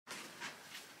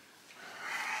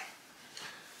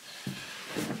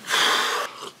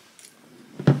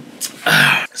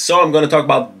So I'm going to talk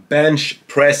about bench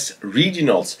press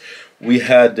regionals. We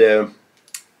had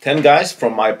 10 guys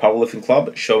from my powerlifting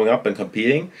club showing up and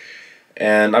competing,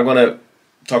 and I'm going to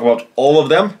talk about all of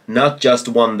them, not just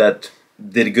one that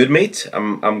did a good meet.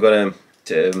 I'm going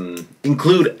to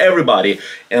include everybody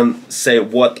and say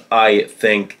what I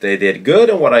think they did good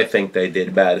and what I think they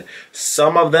did bad.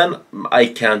 Some of them I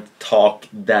can't talk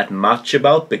that much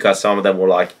about because some of them were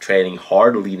like training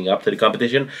hard leading up to the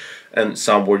competition, and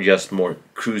some were just more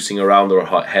cruising around or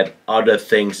had other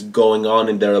things going on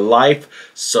in their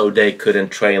life, so they couldn't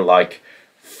train like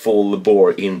full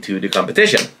bore into the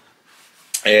competition.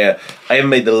 I have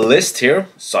made the list here,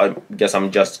 so I guess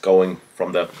I'm just going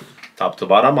from the top to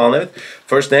bottom on it.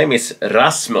 First name is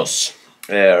Rasmus.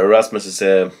 Rasmus is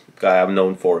a guy I've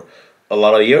known for a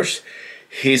lot of years.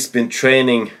 He's been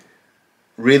training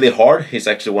really hard. He's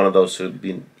actually one of those who've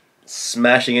been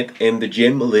smashing it in the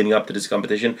gym leading up to this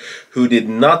competition, who did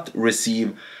not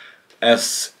receive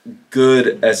as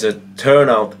good as a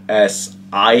turnout as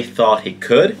I thought he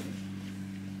could.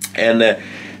 And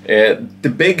the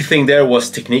big thing there was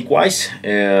technique-wise.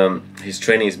 His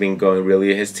training has been going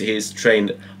really. He's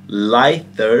trained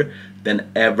lighter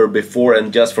than ever before,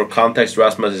 and just for context,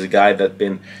 Rasmus is a guy that's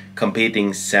been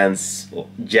competing since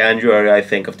January, I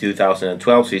think, of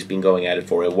 2012, so he's been going at it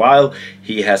for a while.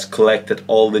 He has collected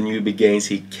all the newbie gains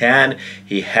he can.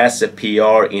 He has a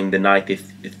PR in the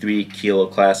 93 kilo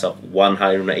class of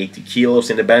 180 kilos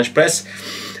in the bench press.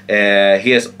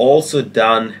 He has also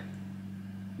done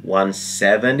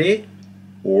 170,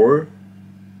 or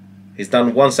he's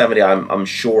done 170, I'm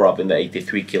sure of, in the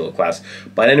 83 kilo class.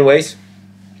 But anyways,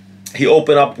 he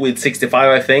opened up with 65,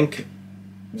 I think,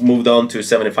 moved on to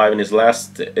 75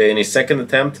 in his second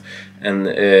attempt,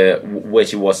 and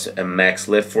which was a max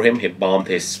lift for him. He bombed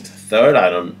his third. I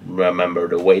don't remember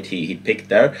the weight he picked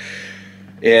there.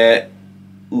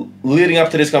 Leading up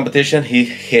to this competition, he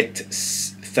hit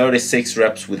 36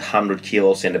 reps with 100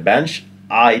 kilos in the bench.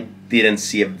 I didn't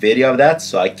see a video of that,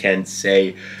 so I can't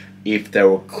say if there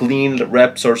were clean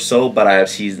reps or so, but I have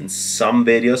seen some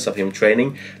videos of him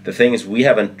training. The thing is, we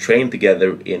haven't trained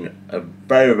together in a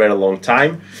very, very long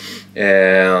time,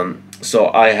 so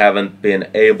I haven't been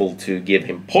able to give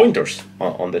him pointers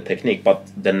on the technique, but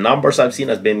the numbers I've seen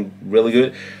has been really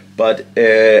good. But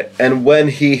and when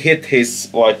he hit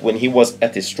his, like when he was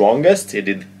at his strongest, he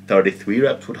did 33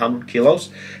 reps with 100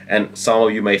 kilos, and some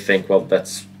of you may think, well,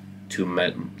 that's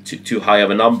too high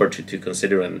of a number to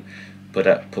consider and put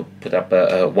up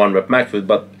a 1 rep max with.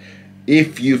 But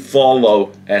if you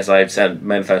follow, as I've said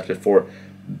many times before,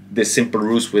 the simple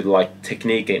rules with like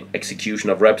technique and execution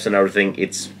of reps and everything,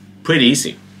 it's pretty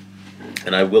easy,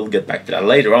 and I will get back to that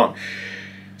later on.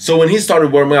 So when he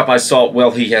started warming up, I saw,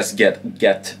 well, he has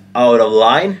get out of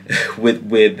line with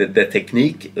the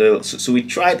technique. So we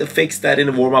tried to fix that in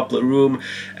the warm-up room,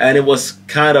 and it was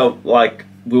kind of like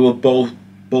we were both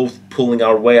pulling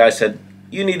our way. I said,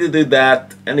 you need to do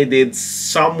that, and he did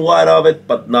somewhat of it,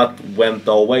 but not went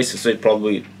always, so it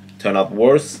probably turned out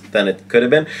worse than it could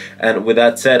have been. And with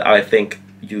that said, I think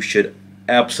you should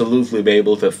absolutely be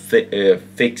able to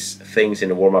fix things in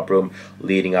the warm-up room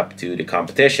leading up to the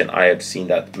competition. I have seen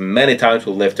that many times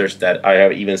with lifters, that I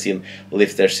have even seen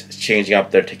lifters changing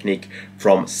up their technique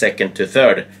from second to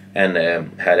third and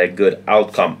had a good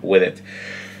outcome with it.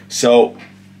 So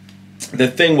the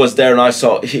thing was there, and I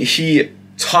saw he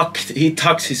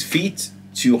tucks his feet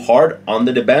too hard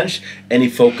under the bench, and he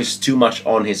focused too much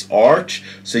on his arch.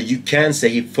 So you can say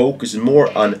he focused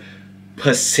more on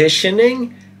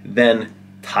positioning than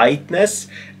tightness,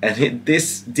 and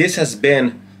this has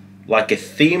been like a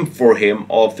theme for him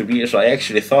all through the years. I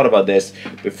actually thought about this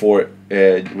before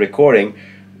recording.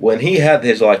 When he had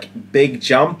his like big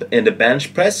jump in the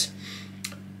bench press,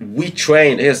 we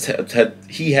trained.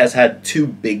 He has had 2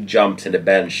 big jumps in the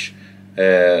bench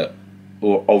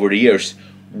over the years.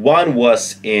 One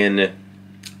was in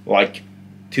like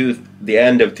the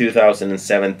end of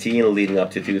 2017 leading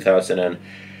up to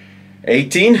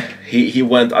 2018. He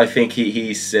went, I think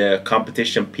his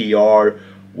competition PR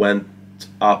went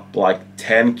up like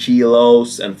 10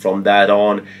 kilos, and from that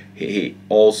on he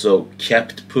also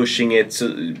kept pushing it.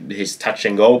 So his touch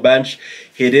and go bench,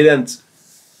 he didn't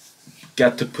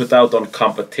get to put out on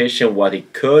competition what he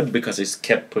could because he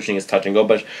kept pushing his touch and go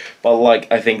bench. But like,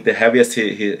 I think the heaviest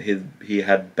he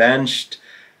had benched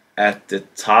at the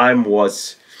time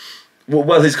was,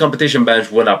 well, his competition bench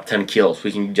went up 10 kilos.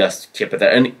 We can just keep it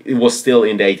there, and it was still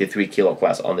in the 83 kilo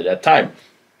class under that time,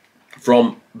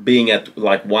 from being at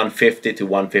like 150 to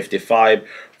 155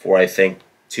 for I think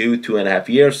 2.5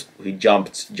 years. We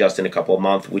jumped just in a couple of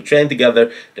months. We trained together.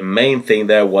 The main thing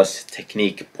there was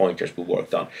technique pointers we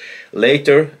worked on.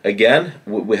 Later, again,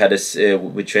 we had this.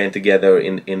 We trained together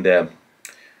in the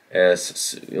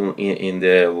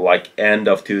like end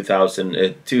of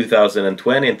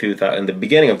 2020 and the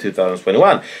beginning of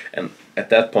 2021, and at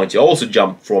that point he also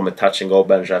jumped from a touch and go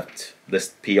bench at this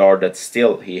PR that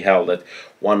still he held at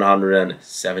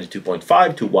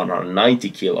 172.5 to 190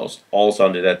 kilos also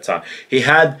under that time. He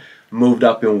had moved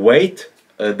up in weight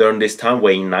during this time,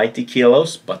 weighing 90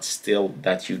 kilos, but still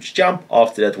that huge jump.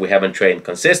 After that we haven't trained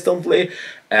consistently,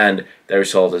 and the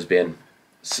result has been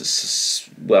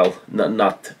well,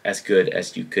 not as good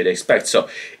as you could expect. So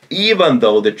even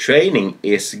though the training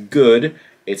is good,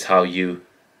 it's how you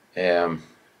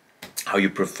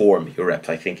perform your reps.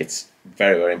 I think it's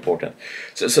very, very important.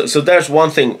 So there's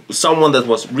one thing. Someone that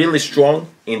was really strong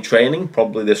in training,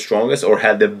 probably the strongest, or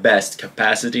had the best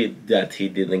capacity that he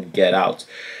didn't get out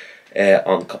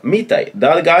on meet day. The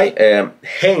other guy,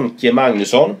 Henke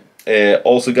Magnusson,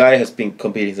 also guy has been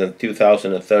competing since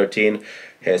 2013.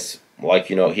 Has,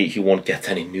 like, you know, he won't get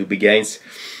any newbie gains.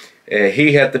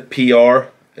 He had the PR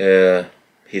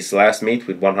his last meet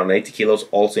with 180 kilos,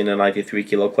 also in a 93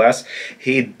 kilo class.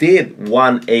 He did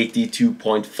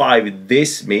 182.5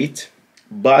 this meet,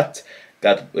 but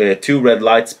got 2 red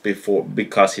lights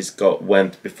because he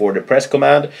went before the press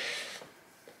command.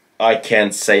 I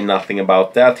can't say nothing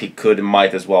about that. He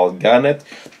might as well have gotten it.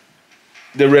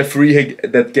 The referee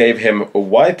that gave him a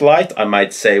white light, I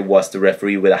might say, was the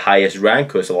referee with the highest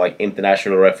rank, so like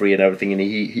international referee and everything, and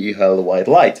he held a white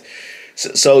light.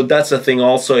 So that's the thing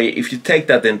also, if you take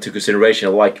that into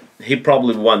consideration, like, he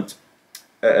probably went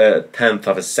a tenth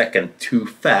of a second too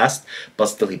fast, but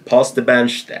still he passed the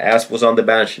bench, the ass was on the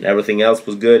bench, and everything else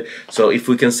was good. So if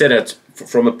we consider it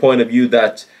from a point of view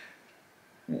that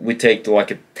we take like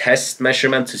a test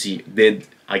measurement to see, did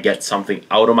I get something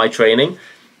out of my training?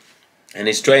 And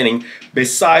his training,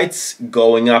 besides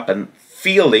going up and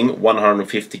feeling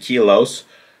 150 kilos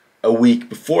a week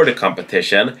before the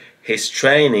competition, his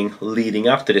training leading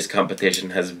up to this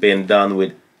competition has been done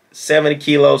with 70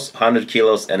 kilos, 100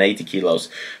 kilos and 80 kilos.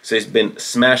 So he's been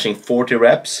smashing 40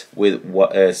 reps with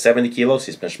 70 kilos,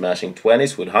 he's been smashing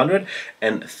 20s with 100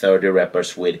 and 30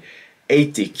 reps with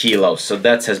 80 kilos. So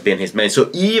that has been his main. So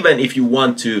even if you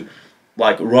want to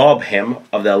like rob him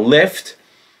of the lift,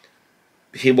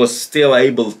 he was still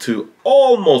able to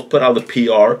almost put out the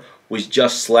PR with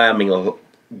just slamming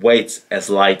weights as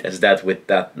light as that with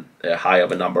that high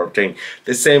of a number of training.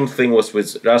 The same thing was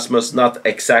with Rasmus, not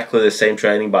exactly the same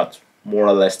training, but more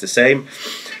or less the same.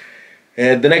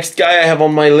 The next guy I have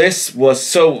on my list was,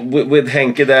 so with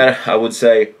Henke there, I would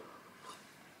say,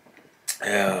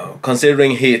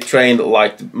 considering he trained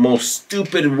like the most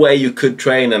stupid way you could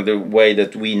train and the way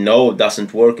that we know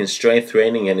doesn't work in strength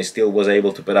training, and he still was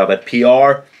able to put up a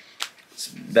PR,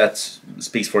 that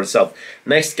speaks for itself.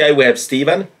 Next guy we have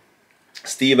Steven.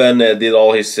 Steven did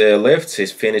all his lifts.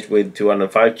 He's finished with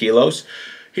 205 kilos.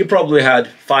 He probably had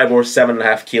 5 or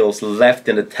 7.5 kilos left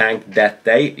in the tank that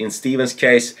day. In Steven's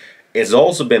case, it's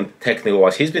also been technical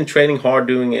wise. He's been training hard,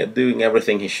 doing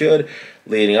everything he should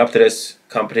leading up to this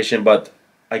competition, but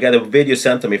I got a video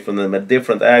sent to me from him, a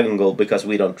different angle, because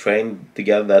we don't train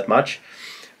together that much,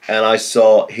 and I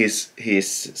saw his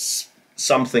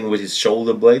something with his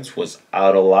shoulder blades was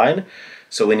out of line,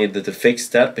 so we needed to fix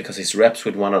that because his reps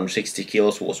with 160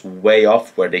 kilos was way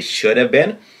off where they should have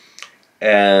been,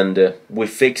 and we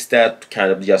fixed that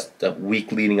kind of just a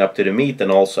week leading up to the meet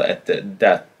and also at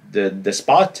the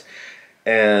spot,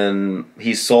 and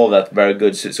he saw that very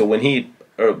good. So when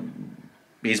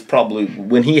he's probably,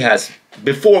 when he has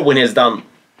done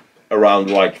around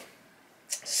like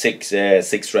six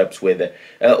reps with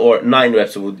or 9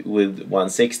 reps with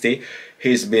 160,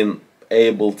 he's been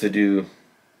able to do,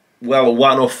 well,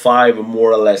 105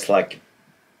 more or less, like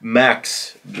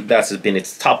max. That has been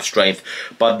its top strength.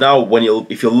 But now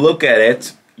if you look at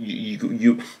it, you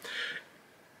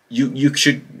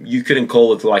couldn't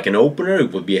call it like an opener.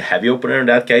 It would be a heavy opener in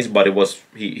that case, but it was,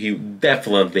 he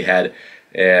definitely had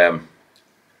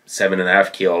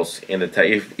 7.5 kilos in the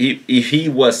tank. If he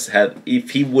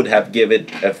would have given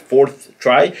it a 4th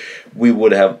try, I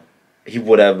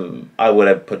would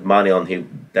have put money on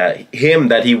him that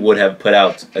he would have put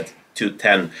out a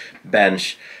 210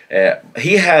 bench.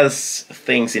 He has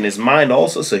things in his mind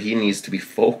also, so he needs to be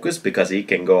focused, because he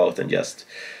can go out and just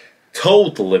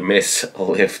totally miss a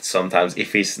lift sometimes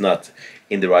if he's not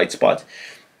in the right spot.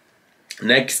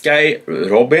 Next guy,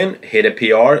 Robin, hit a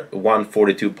PR,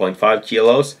 142.5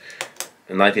 kilos.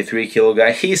 a 93 kilo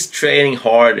guy. He's training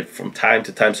hard from time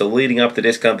to time. So leading up to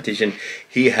this competition,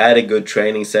 he had a good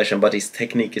training session, but his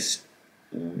technique is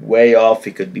way off.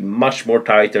 He could be much more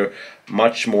tighter,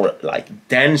 much more like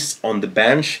dense on the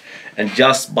bench, and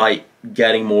just by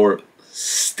getting more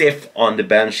stiff on the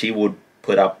bench, he would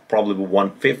put up probably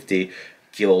 150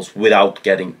 kilos without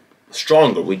getting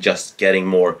stronger, with just getting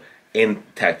more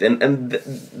intact. And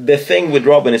the thing with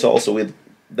Robin is also with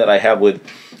that I have with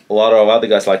a lot of other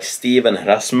guys like Steve and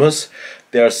Rasmus,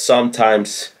 they are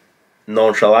sometimes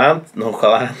nonchalant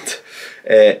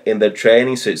in their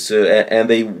training. So and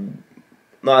they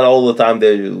not all the time,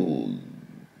 they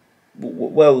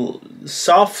well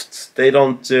soft. They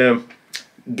don't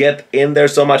get in there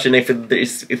so much. And if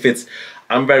it's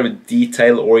I'm very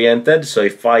detail oriented, so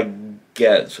if I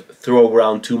throw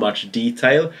around too much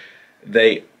detail,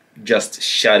 they just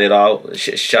shut it out.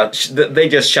 They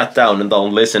just shut down and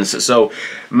don't listen. So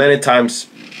many times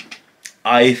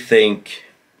I think,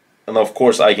 and of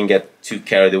course I can get too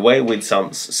carried away with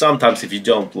sometimes if you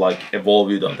don't like evolve,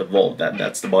 you don't evolve.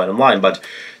 That's the bottom line. But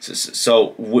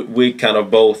so we kind of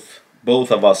both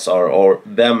of us are, or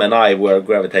them and I, were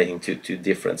gravitating to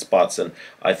different spots, and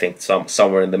I think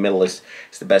somewhere in the middle is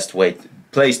the best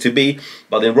place to be.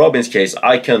 But in Robin's case,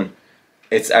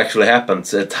 it's actually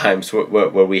happened at times where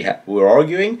we're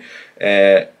arguing,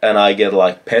 and I get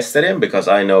like pissed at him because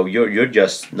I know you're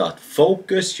just not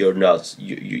focused. You're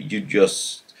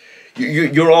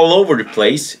all over the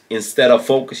place instead of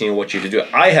focusing on what you do.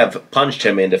 I have punched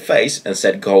him in the face and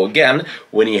said go again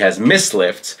when he has missed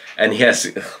lifts, and he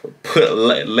has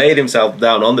laid himself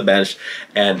down on the bench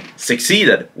and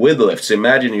succeeded with the lift. So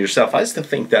imagine yourself. I still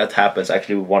think that happens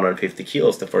actually with 150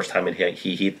 kilos the first time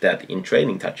he hit that in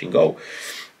training, touch and go.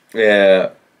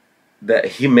 That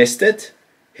he missed it.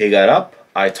 He got up.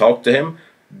 I talked to him.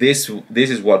 This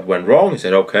is what went wrong. He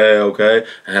said okay,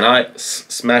 and I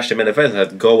smashed him in the face and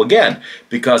said go again,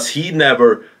 because he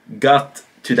never got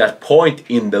to that point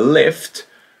in the lift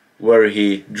where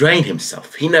he drained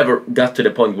himself. He never got to the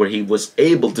point where he was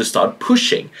able to start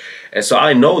pushing. And so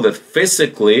I know that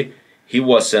physically he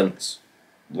wasn't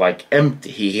like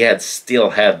empty. He had still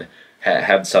had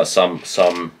some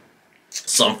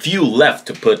fuel left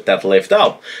to put that lift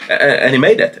out, and he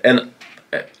made it. And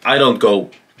I don't go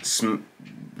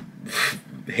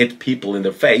hit people in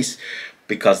the face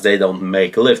because they don't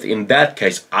make a lift. In that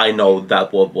case, I know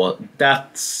that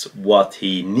that's what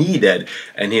he needed,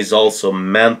 and he's also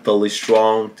mentally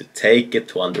strong to take it,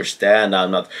 to understand. I'm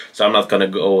not gonna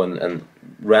go and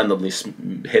randomly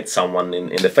hit someone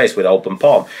in the face with open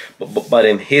palm. But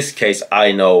in his case,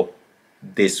 I know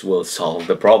this will solve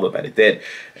the problem, and it did,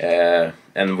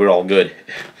 and we're all good.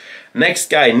 Next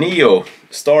guy, Neo,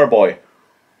 Starboy.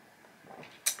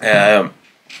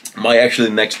 My actually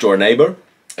next door neighbor,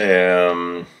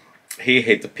 he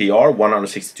hit the PR,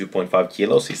 162.5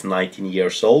 kilos. He's 19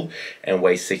 years old and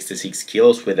weighs 66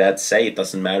 kilos. With that say, it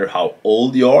doesn't matter how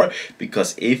old you are,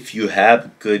 because if you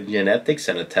have good genetics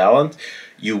and a talent,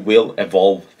 you will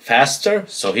evolve faster.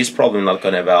 So he's probably not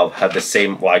going to have the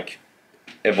same like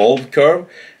evolve curve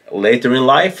later in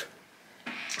life.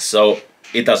 So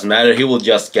it doesn't matter. He will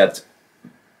just get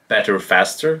better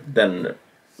faster than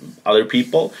other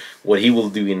people. What he will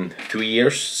do in 3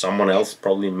 years, someone else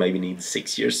probably maybe needs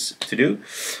 6 years to do.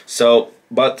 So,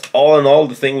 but all in all,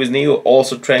 the thing with Neo,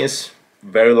 also trains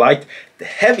very light. The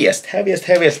heaviest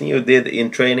Neo did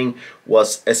in training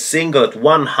was a single at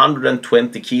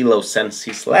 120 kilos since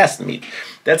his last meet.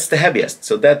 That's the heaviest.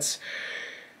 So that's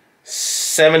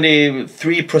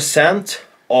 73%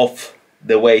 of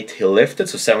the weight he lifted.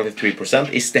 So 73%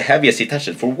 is the heaviest he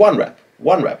touched for one rep.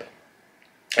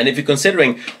 And if you're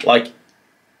considering like,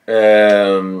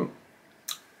 well,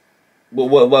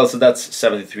 so that's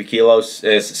 73 kilos,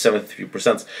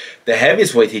 73%. The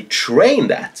heaviest weight he trained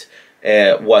at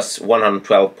was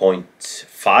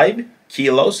 112.5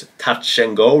 kilos, touch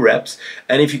and go reps.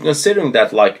 And if you're considering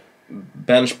that like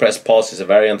bench press pause is a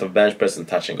variant of bench press and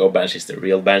touch and go bench is the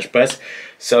real bench press.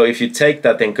 So if you take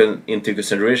that into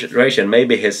consideration,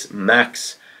 maybe his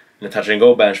max the touch and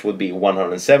go bench would be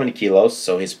 170 kilos,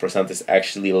 so his percent is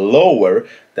actually lower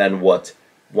than what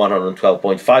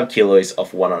 112.5 kilo is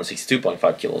of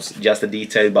 162.5 kilos. Just a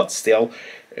detail, but still.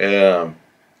 And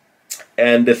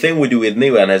the thing we do with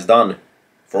Neo and has done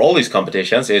for all these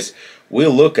competitions is we'll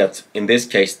look at, in this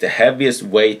case, the heaviest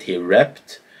weight he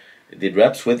did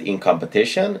reps with in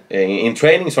competition, in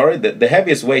training, sorry. The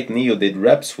heaviest weight Neo did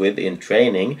reps with in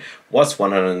training was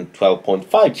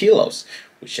 112.5 kilos.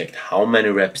 We checked how many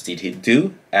reps did he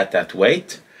do at that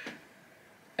weight,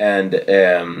 and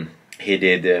he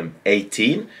did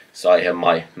 18. So I have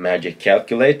my magic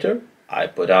calculator. I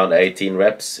put down 18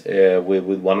 reps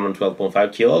with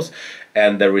 112.5 kilos,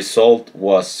 and the result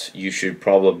was you should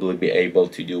probably be able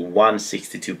to do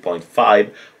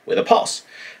 162.5 with a pause.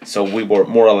 So we were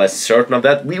more or less certain of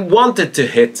that. We wanted to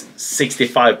hit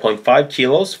 65.5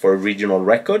 kilos for a regional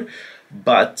record,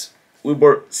 but we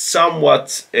were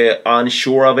somewhat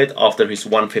unsure of it after his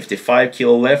 155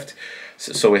 kilo lift.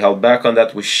 So we held back on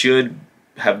that. We should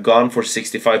have gone for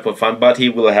 65.5, but he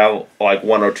will have like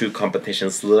 1 or 2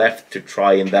 competitions left to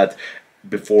try in that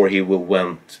before he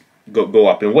will go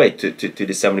up in weight to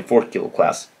the 74 kilo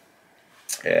class.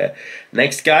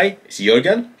 Next guy is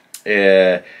Jürgen.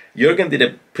 Jürgen did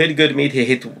a pretty good meet. He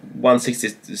hit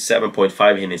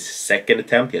 167.5 in his second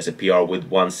attempt. He has a PR with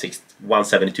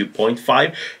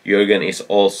 172.5. Jürgen is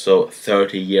also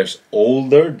 30 years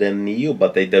older than Neo,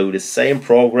 but they do the same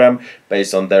program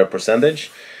based on their percentage.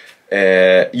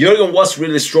 Jürgen was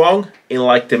really strong in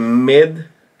like the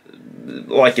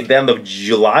at the end of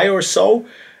July or so,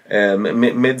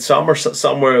 midsummer,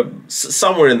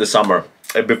 somewhere in the summer,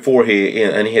 before he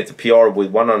hit the PR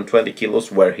with 120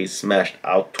 kilos, where he smashed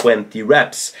out 20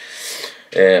 reps.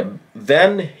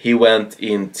 Then he went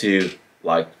into,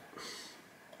 like,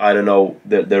 I don't know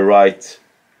the right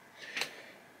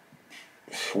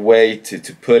way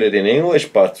to put it in English,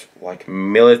 but like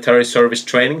military service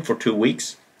training for 2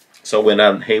 weeks. So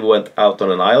when he went out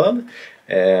on an island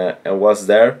and was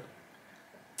there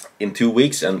in 2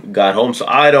 weeks and got home. So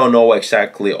I don't know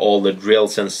exactly all the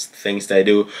drills and things they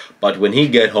do, but when he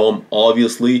got home,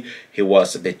 obviously he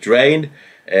was a bit drained.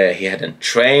 He hadn't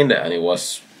trained and he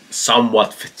was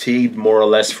somewhat fatigued, more or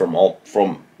less, from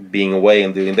being away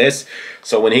and doing this.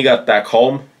 So when he got back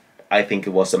home, I think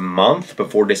it was a month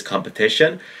before this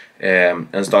competition,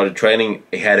 and started training,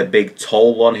 it had a big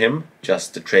toll on him,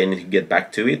 just the training to get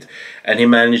back to it. And he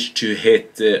managed to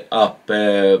hit up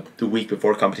the week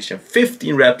before competition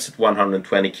 15 reps at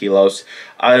 120 kilos.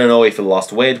 I don't know if he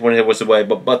lost weight when he was away,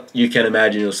 but you can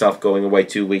imagine yourself going away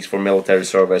 2 weeks for military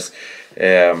service.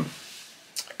 And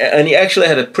he actually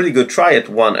had a pretty good try at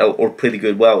one, or pretty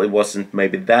good, well, it wasn't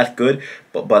maybe that good,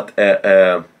 but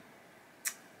a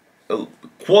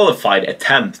qualified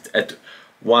attempt at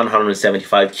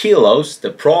 175 kilos.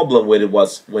 The problem with it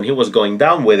was when he was going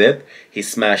down with it, he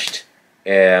smashed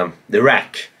the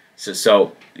rack.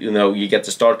 So you know, you get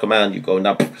the start command, you go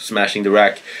up smashing the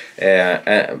rack.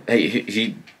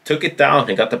 He took it down,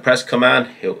 he got the press command,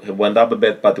 he went up a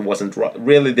bit, but it wasn't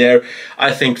really there.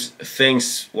 I think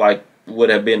things like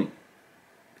would have been,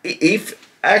 if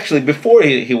actually before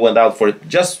he went out for it,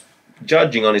 just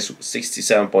judging on his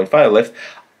 67.5 lift,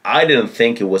 I didn't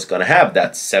think he was gonna have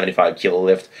that 75 kilo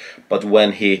lift, but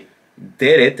when he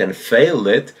did it and failed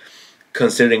it,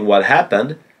 considering what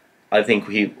happened, I think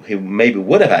he maybe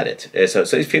would have had it. So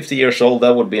he's 50 years old.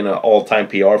 That would be an all-time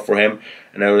PR for him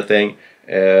and everything.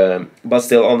 But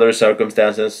still, under the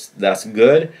circumstances, that's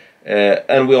good.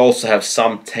 And we also have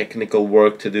some technical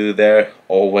work to do there.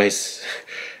 Always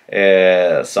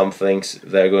some things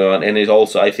that are going on. And it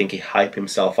also, I think he hyped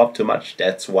himself up too much.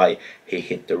 That's why he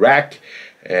hit the rack.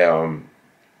 And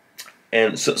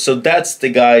so that's the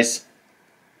guys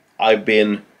I've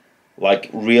been like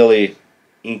really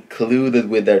included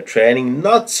with their training.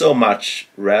 Not so much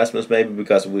Rasmus maybe,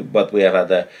 because we have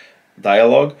had a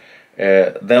dialogue.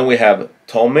 Then we have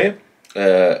Tommy,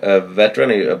 a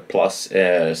veteran, a plus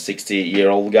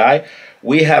 60-year-old guy.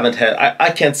 We haven't had,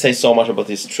 I can't say so much about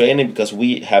his training because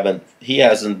he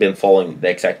hasn't been following the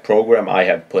exact program I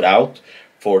have put out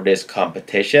for this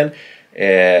competition.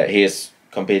 He is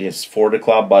competing for the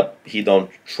club, but he don't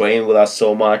train with us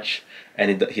so much,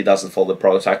 and he doesn't follow the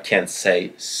program, so I can't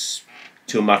say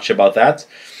too much about that.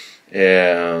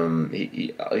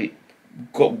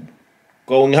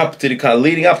 Going up to the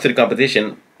leading up to the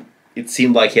competition, it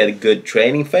seemed like he had a good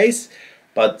training phase,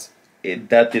 but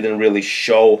that didn't really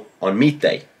show on meet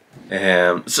day.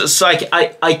 So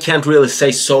I can't really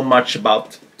say so much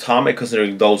about Tommy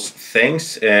considering those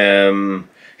things.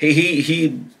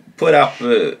 He put up,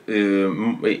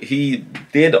 he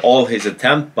did all his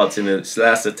attempt, but in his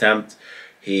last attempt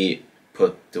he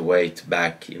put the weight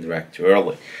back in the rack too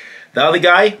early. The other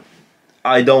guy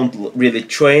I don't really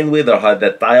train with or have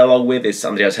that dialogue with is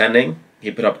Andreas Henning. He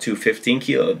put up 215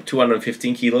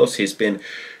 kilos. He's been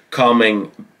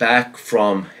coming back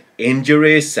from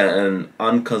injuries and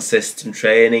inconsistent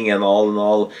training and all in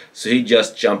all, so he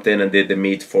just jumped in and did the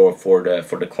meet for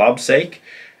the club's sake.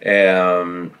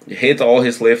 He hit all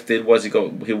his lift, did what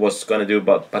he was gonna do,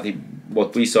 but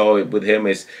what we saw with him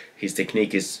is his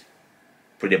technique is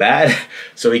pretty bad.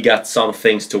 So he got some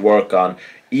things to work on.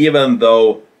 Even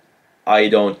though I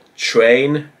don't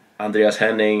train Andreas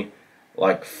Henning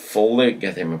like fully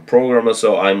get him a programmer,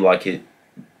 so I'm like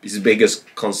his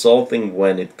biggest consulting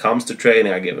when it comes to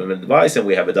training. I give him advice and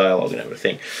we have a dialogue and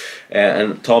everything.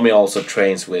 And Tommy also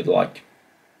trains with like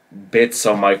bits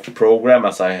of my program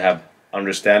as I have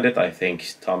understand it. I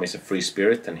think Tommy's a free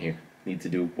spirit and he needs to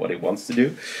do what he wants to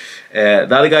do.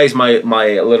 The other guy is my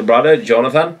little brother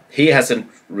Jonathan. He hasn't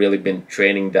really been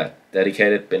training that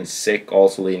dedicated, been sick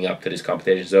also leading up to this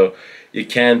competition, so you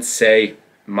can't say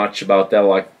much about that.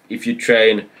 Like if you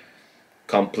train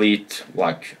complete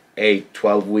like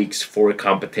 8-12 weeks for a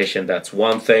competition, that's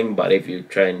one thing, but if you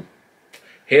train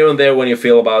here and there when you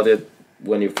feel about it,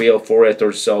 when you feel for it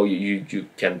or so, you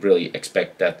can really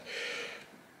expect that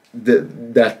the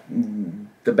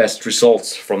best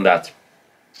results from that.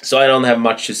 So I don't have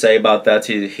much to say about that.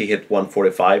 He hit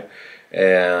 145.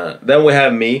 Then we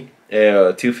have me,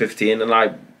 215, and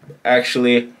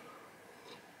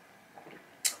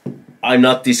I'm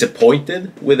not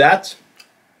disappointed with that.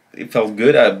 It felt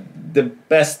good. The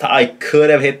best I could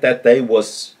have hit that day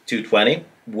was 220.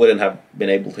 Wouldn't have been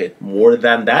able to hit more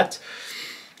than that.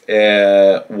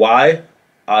 Why?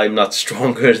 I'm not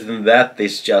stronger than that.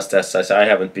 It's just as I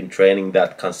haven't been training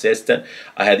that consistent.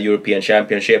 I had the European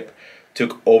Championship,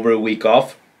 took over a week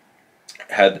off,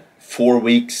 had 4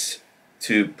 weeks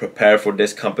to prepare for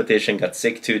this competition, got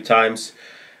sick 2 times,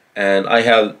 and I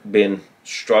have been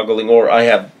struggling, or I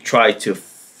have tried to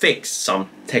fix some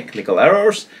technical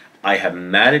errors. I have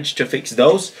managed to fix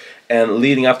those, and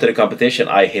leading up to the competition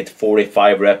I hit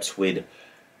 45 reps with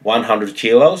 100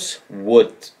 kilos,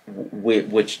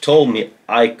 which told me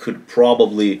I could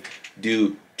probably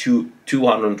do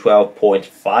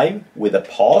 212.5 with a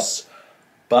pause,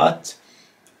 but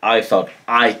I thought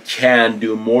I can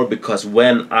do more, because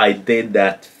when I did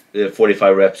that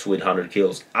 45 reps with 100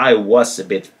 kilos, I was a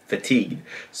bit fatigued.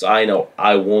 So I know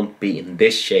I won't be in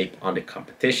this shape on the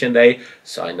competition day.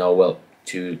 So I know, well,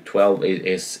 212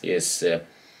 is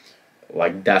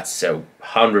like that's a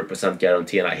 100%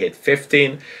 guarantee, and I hit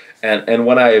 15. And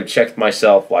when I checked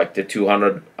myself, like the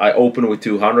 200, I opened with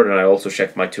 200, and I also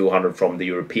checked my 200 from the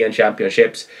European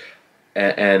Championships,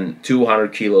 and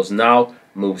 200 kilos now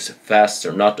moves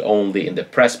faster, not only in the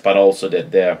press but also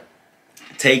the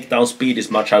takedown speed is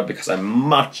much higher, because I'm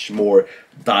much more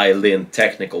dialed in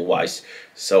technical wise.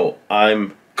 So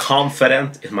I'm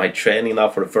confident in my training now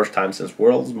for the first time since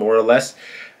Worlds, more or less.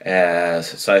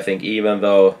 So I think even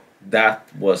though that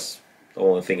was the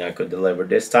only thing I could deliver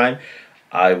this time,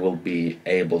 I will be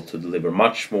able to deliver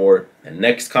much more. The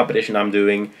next competition I'm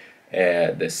doing,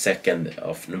 the 2nd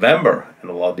of November, and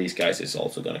a lot of these guys is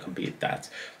also going to compete that.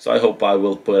 So I hope I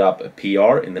will put up a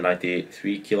PR in the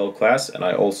 93 kilo class, and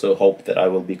I also hope that I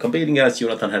will be competing against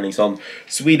Jonathan Henningsson,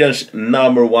 Sweden's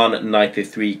 #1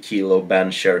 93 kilo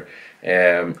bencher,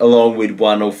 along with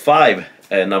 105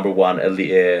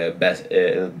 #1 best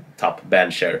top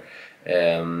bencher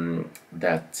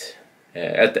that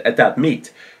at that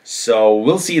meet. So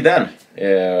we'll see then.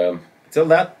 Till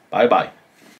that, bye bye.